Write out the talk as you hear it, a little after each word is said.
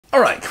All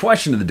right,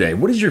 question of the day.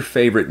 What is your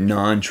favorite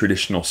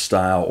non-traditional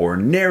style or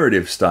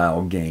narrative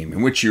style game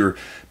in which you're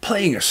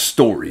playing a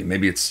story?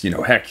 Maybe it's,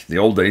 heck, the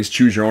old days,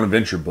 choose your own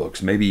adventure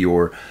books. Maybe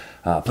you're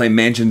playing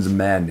Mansions of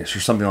Madness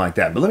or something like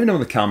that. But let me know in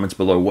the comments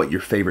below what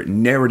your favorite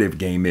narrative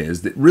game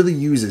is that really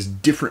uses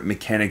different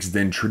mechanics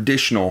than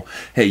traditional,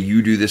 hey,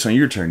 you do this on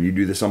your turn, you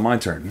do this on my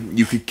turn.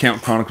 You could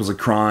count Chronicles of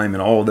Crime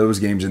and all of those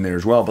games in there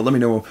as well. But let me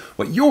know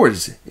what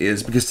yours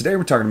is, because today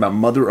we're talking about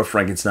Mother of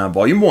Frankenstein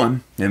Volume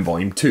 1 and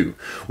Volume 2.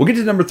 We'll get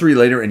to number 3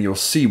 later and you'll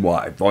see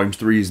why. Volume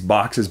 3's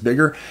box is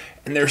bigger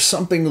and there's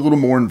something a little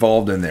more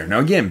involved in there. Now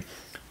again,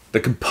 the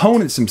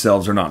components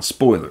themselves are not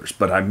spoilers,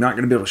 but I'm not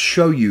going to be able to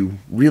show you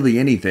really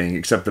anything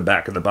except the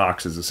back of the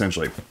boxes,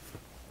 essentially.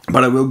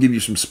 But I will give you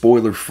some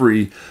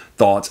spoiler-free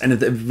thoughts, and at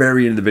the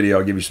very end of the video,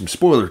 I'll give you some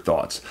spoiler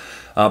thoughts.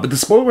 But the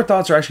spoiler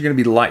thoughts are actually going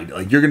to be light.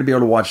 Like, you're going to be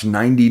able to watch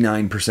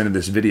 99% of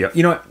this video.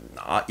 You know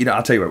what?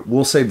 I'll tell you what.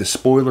 We'll save the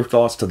spoiler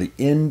thoughts to the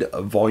end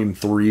of Volume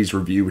 3's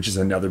review, which is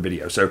another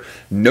video. So,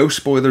 no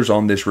spoilers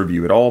on this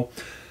review at all.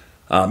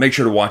 Make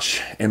sure to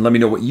watch and let me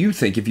know what you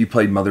think if you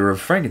played Mother of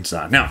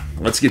Frankenstein. Now,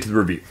 let's get to the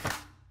review.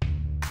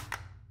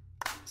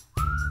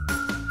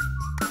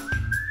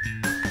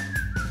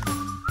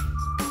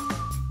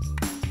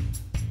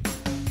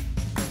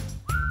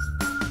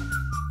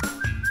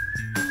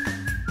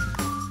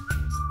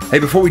 Hey,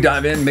 before we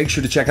dive in, make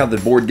sure to check out the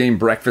board game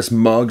breakfast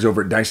mugs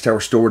over at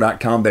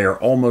dicetowerstore.com. They are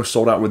almost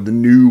sold out with the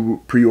new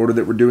pre-order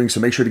that we're doing,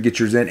 so make sure to get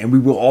yours in. And we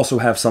will also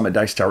have some at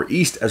Dice Tower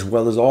East, as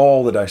well as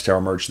all the Dice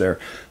Tower merch there.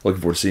 Looking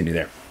forward to seeing you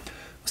there.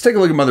 Let's take a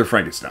look at Mother of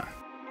Frankenstein.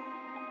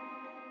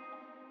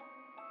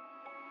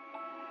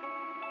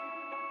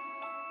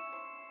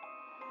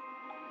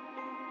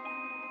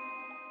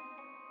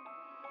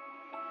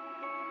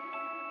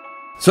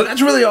 So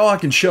that's really all I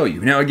can show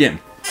you. Now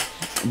again,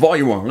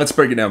 Volume 1, let's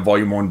break it down,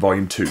 Volume 1,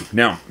 Volume 2.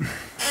 Now,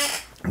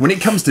 when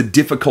it comes to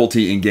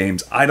difficulty in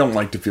games, I don't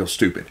like to feel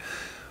stupid.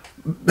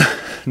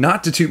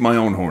 Not to toot my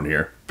own horn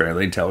here,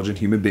 fairly intelligent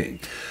human being.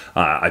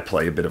 I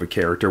play a bit of a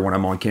character when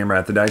I'm on camera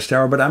at the Dice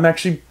Tower, but I'm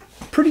actually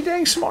pretty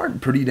dang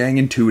smart, pretty dang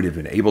intuitive,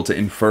 and able to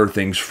infer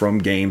things from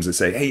games that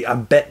say, hey, I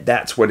bet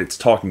that's what it's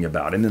talking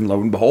about. And then lo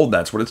and behold,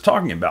 that's what it's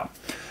talking about.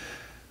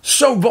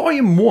 So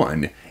Volume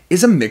 1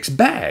 is a mixed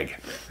bag.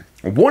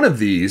 One of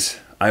these,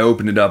 I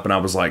opened it up and I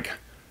was like,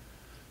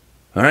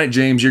 all right,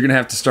 James, you're going to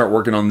have to start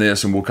working on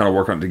this and we'll kind of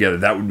work on it together.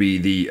 That would be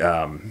the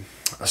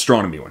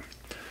astronomy one.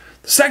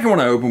 The second one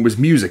I opened was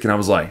music and I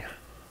was like,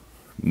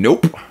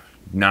 nope,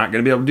 not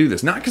going to be able to do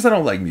this. Not because I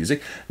don't like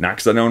music, not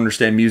because I don't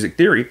understand music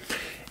theory.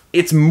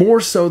 It's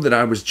more so that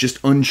I was just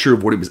unsure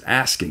of what it was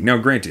asking. Now,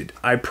 granted,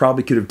 I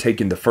probably could have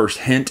taken the first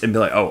hint and be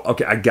like, oh,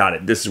 okay, I got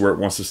it. This is where it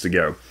wants us to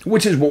go,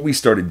 which is what we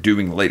started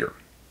doing later.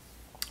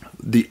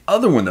 The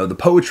other one, though, the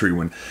poetry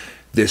one,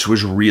 this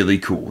was really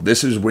cool.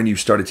 This is when you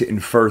started to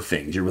infer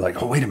things. You were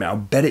like, oh, wait a minute, I'll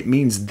bet it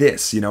means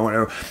this,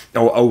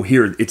 oh,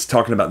 here, it's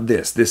talking about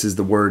this. This is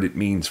the word it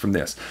means from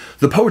this.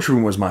 The poetry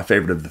one was my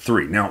favorite of the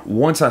three. Now,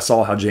 once I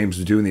saw how James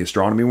was doing the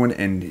astronomy one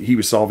and he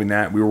was solving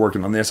that, we were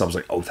working on this, I was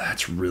like, oh,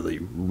 that's really,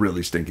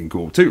 really stinking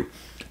cool, too.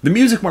 The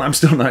music one, I'm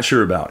still not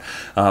sure about.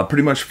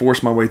 Pretty much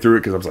forced my way through it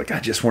because I was like,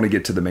 I just want to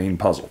get to the main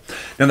puzzle.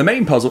 Now, the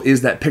main puzzle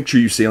is that picture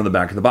you see on the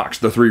back of the box,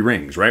 the 3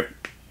 rings, right?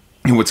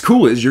 And what's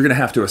cool is you're going to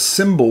have to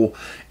assemble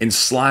and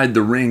slide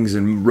the rings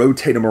and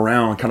rotate them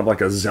around, kind of like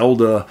a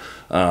Zelda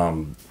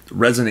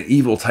Resident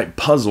Evil type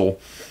puzzle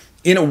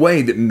in a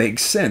way that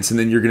makes sense. And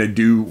then you're going to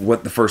do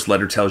what the first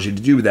letter tells you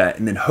to do with that.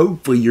 And then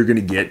hopefully you're going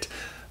to get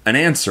an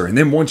answer. And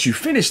then once you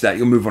finish that,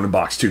 you'll move on to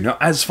box 2. Now,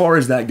 as far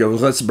as that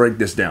goes, let's break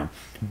this down.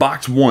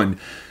 Box 1,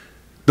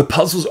 the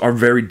puzzles are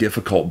very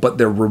difficult, but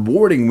they're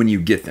rewarding when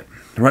you get them,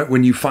 right?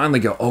 When you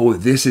finally go, oh,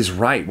 this is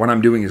right. What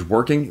I'm doing is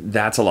working.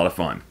 That's a lot of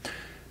fun.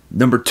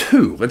 Number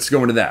 2, let's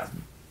go into that.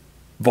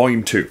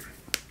 Volume 2.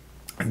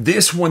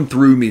 This one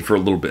threw me for a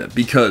little bit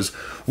because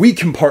we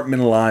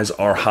compartmentalize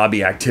our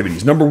hobby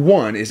activities. Number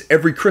 1 is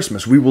every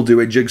Christmas we will do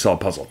a jigsaw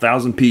puzzle.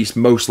 1,000-piece,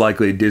 most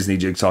likely a Disney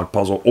jigsaw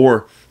puzzle.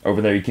 Or, over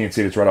there, you can't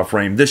see it, it's right off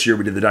frame. This year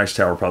we did the Dice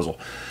Tower puzzle.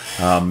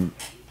 And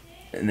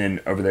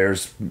then over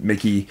there's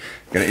Mickey,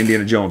 got an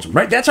Indiana Jones.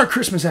 Right, that's our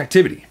Christmas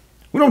activity.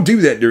 We don't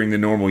do that during the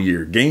normal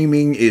year.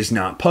 Gaming is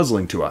not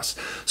puzzling to us.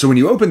 So when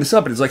you open this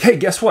up and it's like, hey,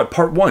 guess what?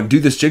 Part 1,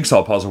 do this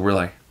jigsaw puzzle. We're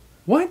like,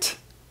 what?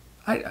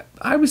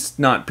 I was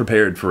not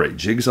prepared for a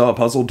jigsaw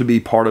puzzle to be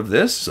part of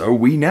this. So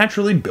we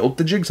naturally built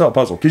the jigsaw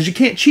puzzle because you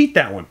can't cheat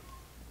that one.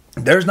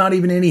 There's not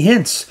even any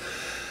hints.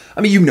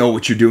 I mean, you know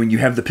what you're doing. You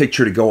have the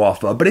picture to go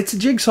off of, but it's a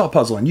jigsaw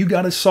puzzle and you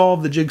got to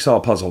solve the jigsaw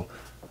puzzle.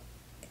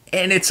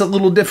 And it's a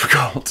little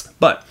difficult,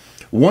 but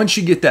once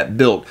you get that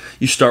built,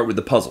 you start with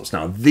the puzzles.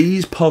 Now,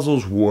 these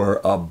puzzles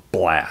were a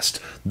blast.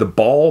 The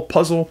ball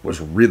puzzle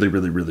was really,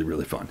 really, really,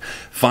 really fun.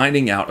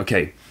 Finding out,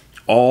 okay,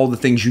 all the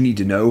things you need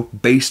to know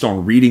based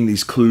on reading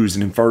these clues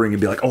and inferring and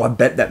be like, oh, I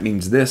bet that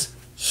means this.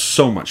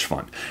 So much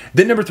fun.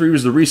 Then number 3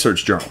 was the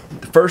research journal.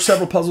 The first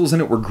several puzzles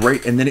in it were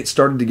great, and then it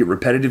started to get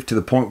repetitive to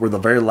the point where the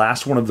very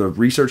last one of the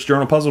research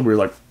journal puzzle, we were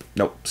like,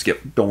 nope,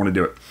 skip, don't want to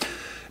do it.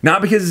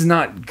 Not because it's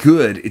not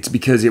good, it's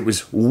because it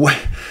was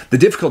the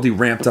difficulty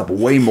ramped up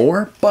way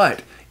more,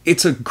 but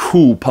it's a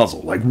cool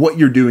puzzle. Like, what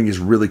you're doing is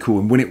really cool,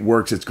 and when it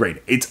works, it's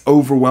great. It's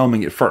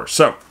overwhelming at first.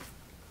 So,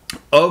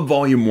 of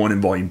Volume 1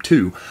 and Volume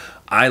 2,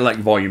 I like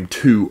Volume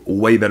 2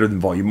 way better than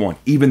Volume 1,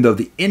 even though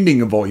the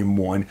ending of Volume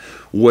 1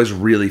 was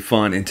really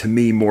fun, and to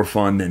me, more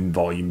fun than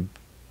Volume...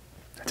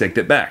 I take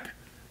that back,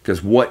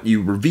 because what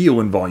you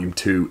reveal in Volume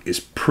 2 is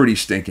pretty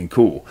stinking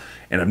cool,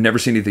 and I've never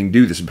seen anything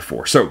do this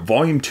before. So,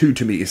 Volume 2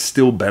 to me is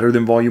still better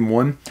than Volume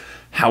 1.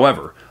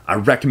 However, I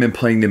recommend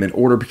playing them in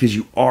order because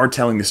you are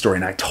telling the story.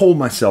 And I told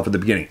myself at the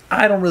beginning,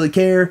 I don't really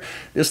care.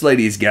 This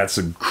lady's got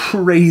some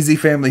crazy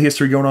family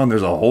history going on.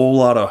 There's a whole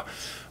lot of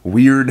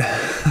weird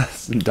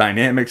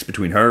dynamics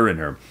between her and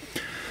her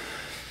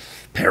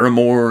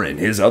paramour and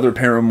his other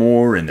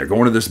paramour. And they're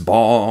going to this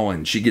ball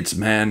and she gets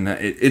mad.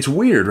 It's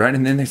weird, right?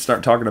 And then they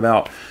start talking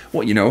about,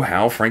 well, you know,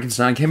 how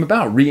Frankenstein came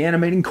about,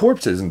 reanimating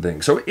corpses and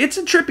things. So it's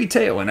a trippy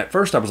tale. And at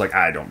first I was like,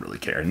 I don't really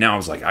care. And now I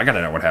was like, I got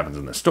to know what happens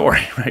in this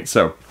story, right?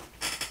 So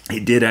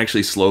it did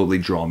actually slowly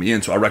draw me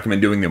in, so I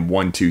recommend doing them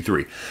 1, 2,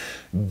 3.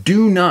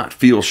 Do not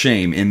feel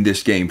shame in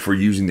this game for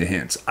using the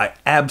hints. I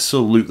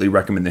absolutely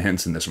recommend the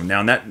hints in this one.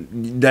 Now,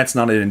 that's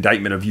not an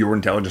indictment of your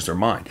intelligence or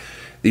mine.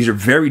 These are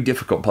very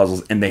difficult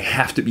puzzles, and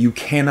you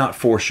cannot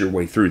force your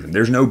way through them.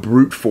 There's no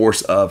brute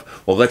force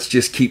of, well, let's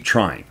just keep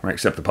trying, right,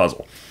 except the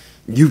puzzle.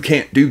 You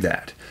can't do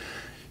that.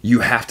 You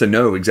have to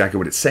know exactly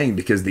what it's saying,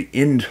 because the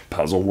end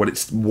puzzle, what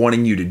it's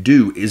wanting you to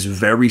do, is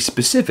very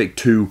specific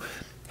to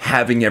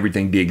having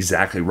everything be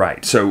exactly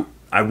right. So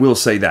I will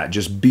say that,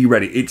 just be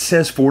ready. It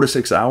says 4 to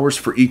 6 hours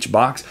for each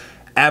box.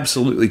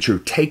 Absolutely true.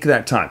 Take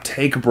that time,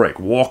 take a break,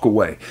 walk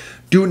away,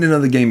 do it in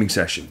another gaming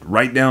session,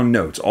 write down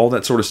notes, all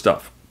that sort of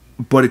stuff.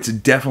 But it's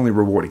definitely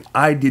rewarding.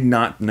 I did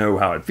not know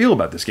how I'd feel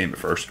about this game at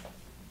first.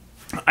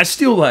 I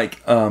still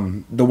like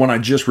the one I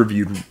just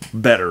reviewed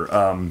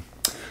better,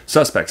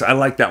 Suspects. I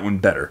like that one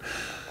better.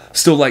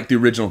 Still like the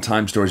original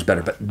Time Stories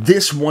better, but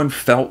this one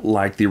felt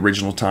like the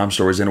original Time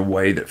Stories in a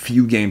way that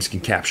few games can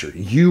capture.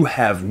 You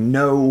have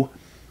no,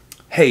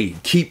 hey,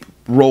 keep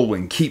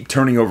rolling, keep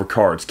turning over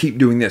cards, keep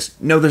doing this.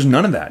 No, there's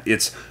none of that.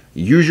 It's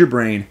use your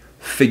brain,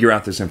 figure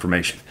out this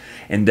information.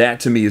 And that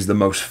to me is the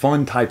most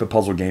fun type of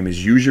puzzle game,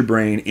 is use your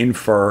brain,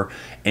 infer,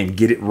 and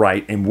get it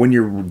right. And when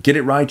you get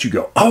it right, you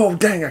go, oh,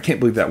 dang, I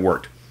can't believe that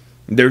worked.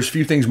 There's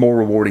few things more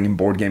rewarding in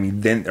board gaming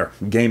than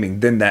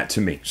that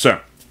to me. So,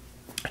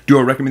 do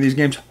I recommend these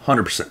games?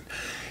 100%.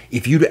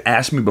 If you'd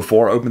asked me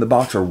before I opened the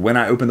box or when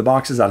I opened the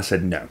boxes, I'd have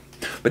said no.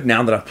 But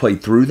now that I've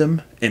played through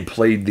them and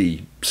played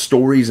the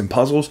stories and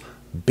puzzles,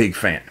 big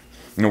fan.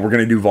 You know, we're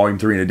going to do Volume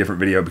 3 in a different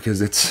video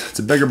because it's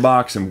a bigger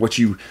box and what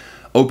you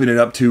open it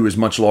up to is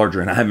much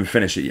larger, and I haven't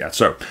finished it yet.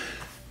 So,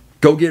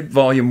 go get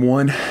Volume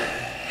 1.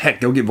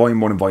 Heck, go get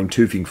Volume 1 and Volume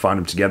 2 if you can find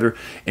them together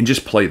and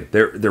just play them.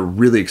 They're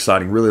really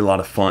exciting, really a lot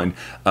of fun.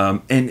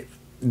 And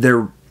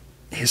they're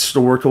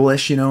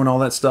historical-ish, you know, and all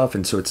that stuff,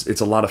 and so it's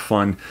a lot of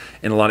fun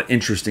and a lot of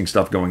interesting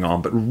stuff going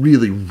on, but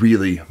really,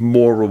 really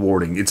more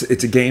rewarding.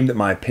 It's a game that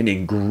my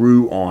opinion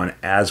grew on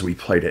as we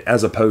played it,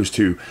 as opposed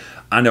to,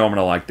 I know I'm going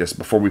to like this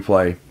before we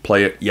play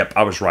it, yep,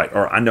 I was right,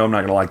 or I know I'm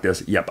not going to like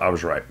this, yep, I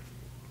was right.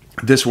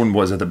 This one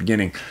was at the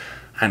beginning,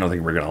 I don't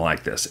think we're going to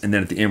like this, and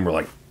then at the end we're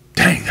like,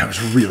 dang, that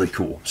was really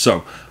cool.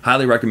 So,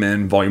 highly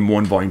recommend Volume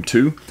 1, Volume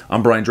 2.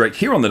 I'm Brian Drake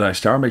here on the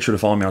Dice Tower. Make sure to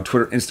follow me on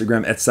Twitter,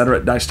 Instagram, etc.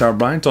 at Dice Tower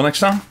Brian. Until next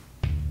time,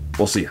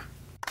 we'll see you.